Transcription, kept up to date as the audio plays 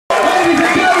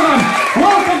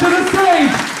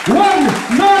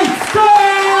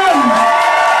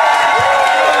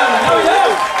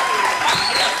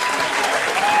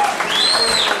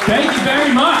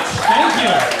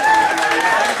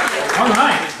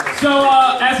So,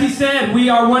 as he said, we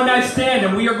are One Night Stand,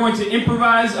 and we are going to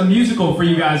improvise a musical for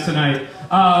you guys tonight.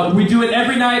 We do it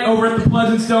every night over at the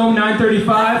Pleasance Dome,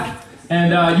 9:35,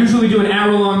 and usually do an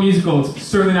hour-long musical. It's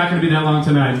certainly not going to be that long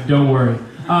tonight, don't worry.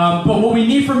 But what we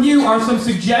need from you are some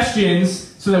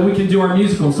suggestions so that we can do our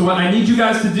musical. So what I need you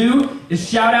guys to do is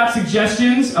shout out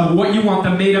suggestions of what you want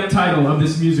the made-up title of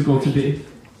this musical to be.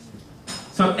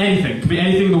 So anything. It could be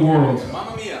anything in the world.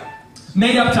 Mamma Mia.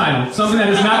 Made-up title. Something that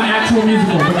is not an actual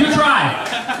musical. But good try.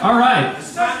 All right.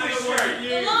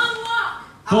 The Long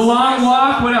Walk. The Long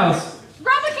Walk. What else?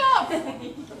 Rubber Glove.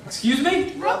 Excuse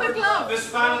me? Rubber Glove. The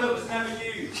spanner that was never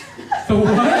used. The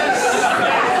what?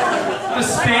 The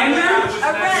Spaniard?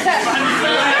 A red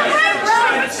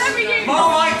rug. It's never used. More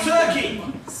like turkey.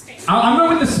 I'm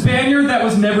going with the Spaniard that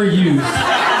was never used.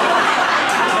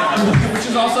 Which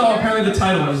is also apparently the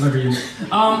title that was never used.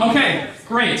 Okay,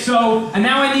 great. So, and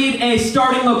now I need a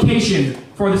starting location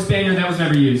for the Spaniard that was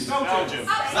never used.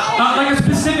 Like a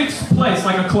specific place,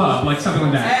 like a club, like something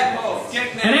like that.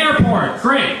 Airport. An airport,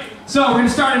 great. So we're going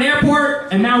to start an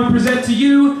airport, and now we present to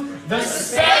you the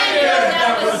Spaniard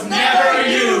that was never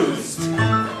used.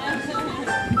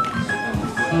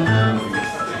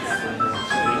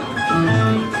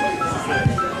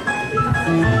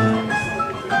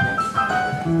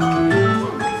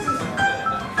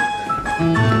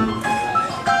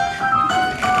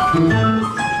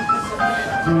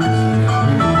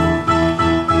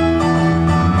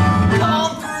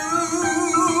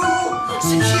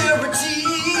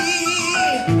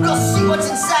 What's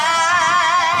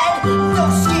inside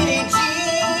those skinny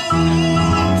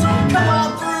jeans? Come on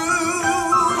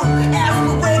through,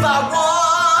 every wave I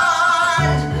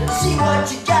want. See what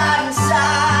you got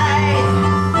inside.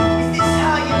 Is this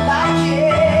how you like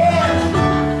it?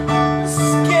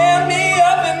 Scare me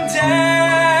up and down.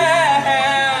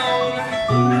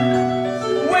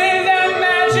 Wave that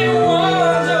magic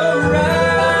wand around.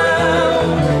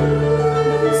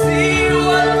 See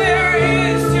what there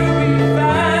is to be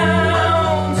found.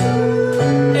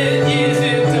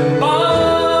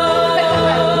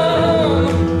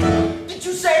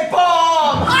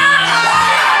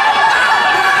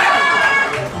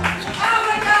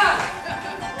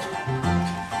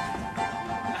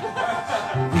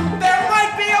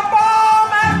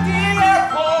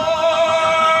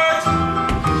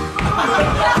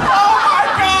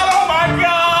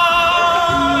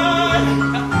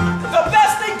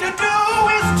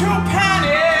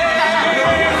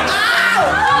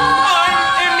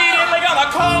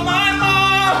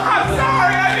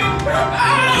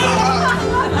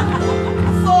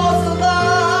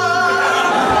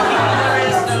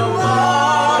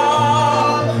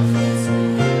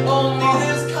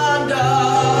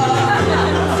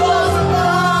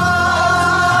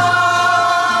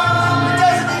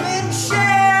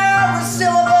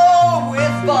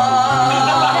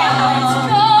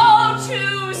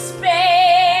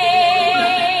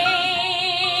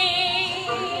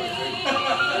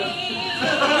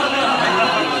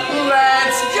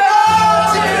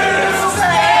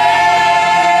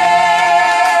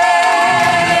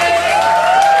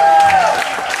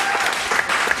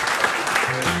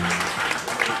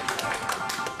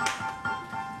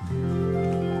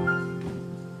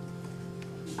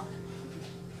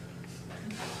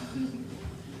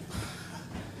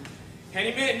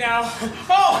 Any minute now.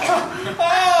 Oh!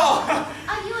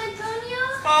 Are you Antonio?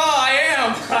 Oh, I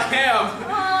am.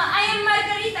 I am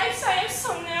Margarita. I'm sorry, I'm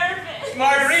so nervous.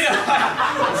 Margarita,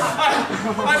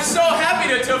 I'm so happy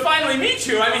to finally meet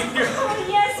you. I mean, you're... Oh,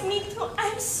 yes, me too.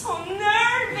 I'm so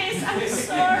nervous. I'm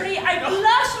sorry. I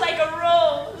blush like a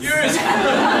rose. You're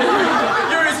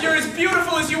as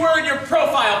beautiful as you were in your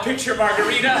profile picture,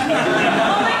 Margarita. Oh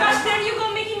my gosh, there you go,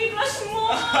 making me blush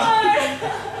more.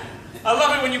 I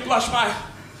love it when you blush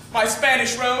my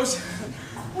Spanish rose.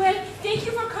 Well, thank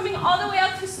you for coming all the way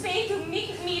out to Spain to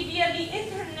meet me via the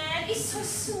internet. It's so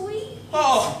sweet.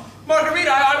 Oh,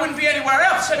 Margarita, I wouldn't be anywhere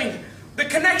else. I mean, the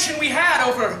connection we had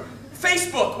over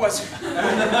Facebook was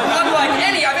unlike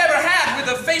any I've ever had with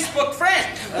a Facebook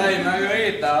friend. Hey,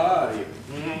 Margarita, how are you?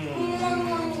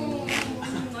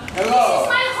 This is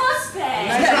my husband.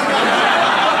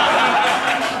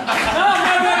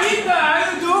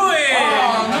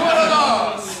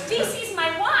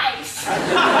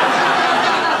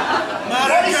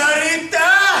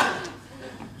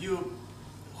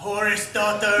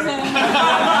 Daughter.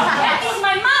 That is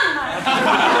my mama.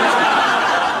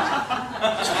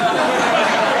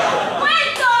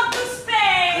 Welcome to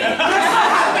Spain. I'm so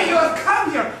happy you have come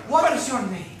here. What is your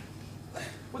name?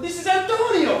 Well, this is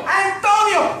Antonio.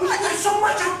 Antonio, we know so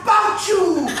much about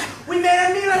you. We met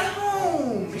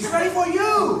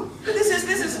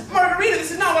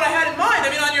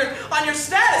your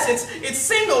status. It's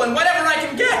single and whatever I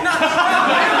can get, not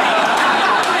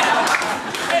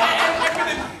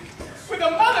and with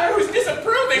a mother who's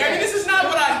disapproving. I mean, this is not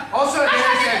what I... Also,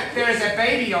 there's a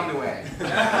baby on the way. 2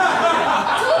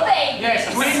 babies.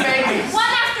 Yes, twin babies.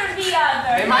 One after the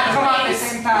other. They might come out at the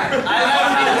same time.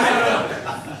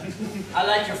 I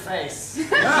like your face.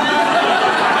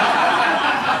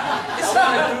 I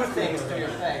want to do things to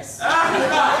your face.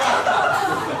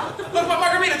 Look, but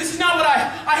Margarita, this is not what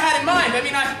I had in mind. I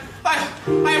mean, I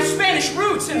have Spanish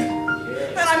roots, and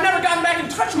I've never gotten back in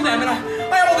touch with them, and I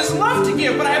have all this love to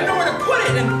give, but I have nowhere to put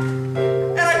it, and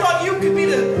I thought you could be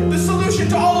the solution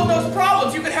to all of those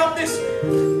problems. You could help this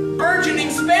burgeoning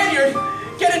Spaniard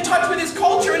get in touch with his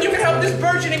culture, and you could help this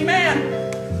burgeoning man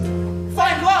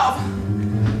find love.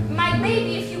 My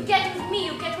baby, if you get with me,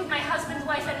 you get with my husband,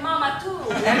 wife, and mama too.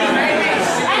 And the babies.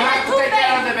 You have to take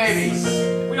care of the babies.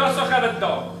 We also have a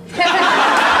dog.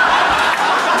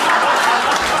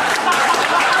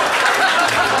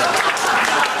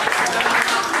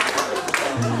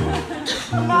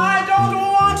 I don't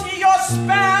want your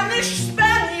Spanish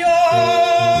spaniel,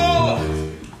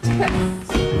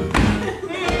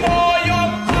 nor your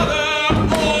mother,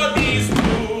 or these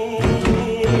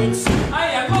boots. I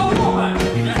am a woman.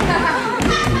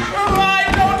 I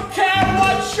don't care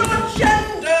what your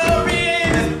gender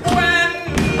is. When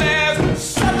there's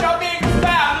such a big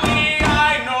family, I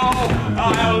know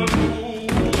I'll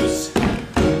lose.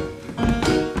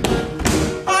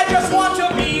 I just want to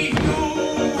be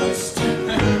used.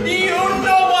 You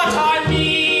know what I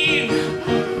mean.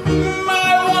 I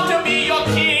want to be your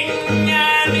king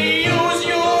and use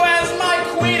you as my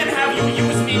queen and have you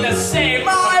use me the same. I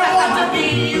want to be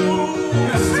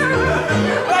used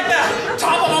like the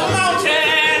top of a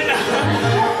mountain,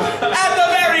 at the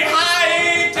very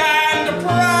height and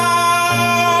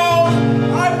proud.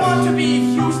 I want to be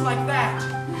used like that.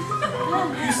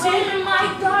 You see? Oh, my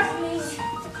darling.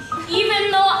 Even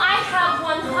though I have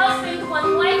one husband,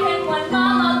 one wife, and one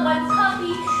mama, one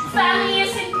puppy, family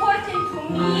is important to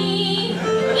me.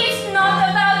 It's not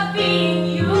about being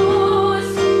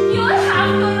used. You'll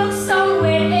have to look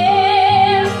somewhere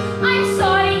else. I'm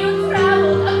sorry you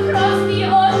traveled across the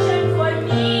ocean for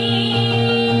me.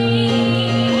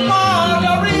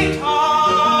 Margarita!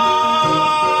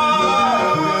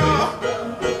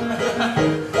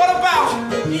 What about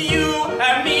you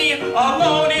and me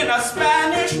alone in a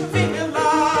Spanish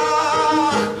villa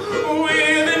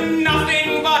with nothing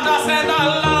but us and the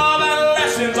love and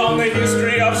lessons on the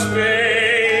history of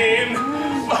Spain?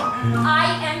 I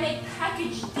am a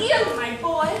package deal, my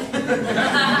boy.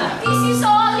 This is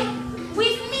all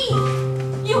with me.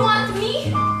 You want me?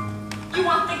 You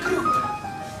want the group?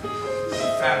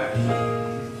 Family.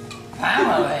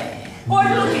 Or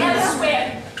look elsewhere.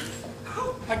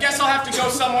 I guess I'll have to go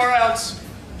somewhere else.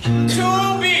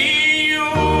 To be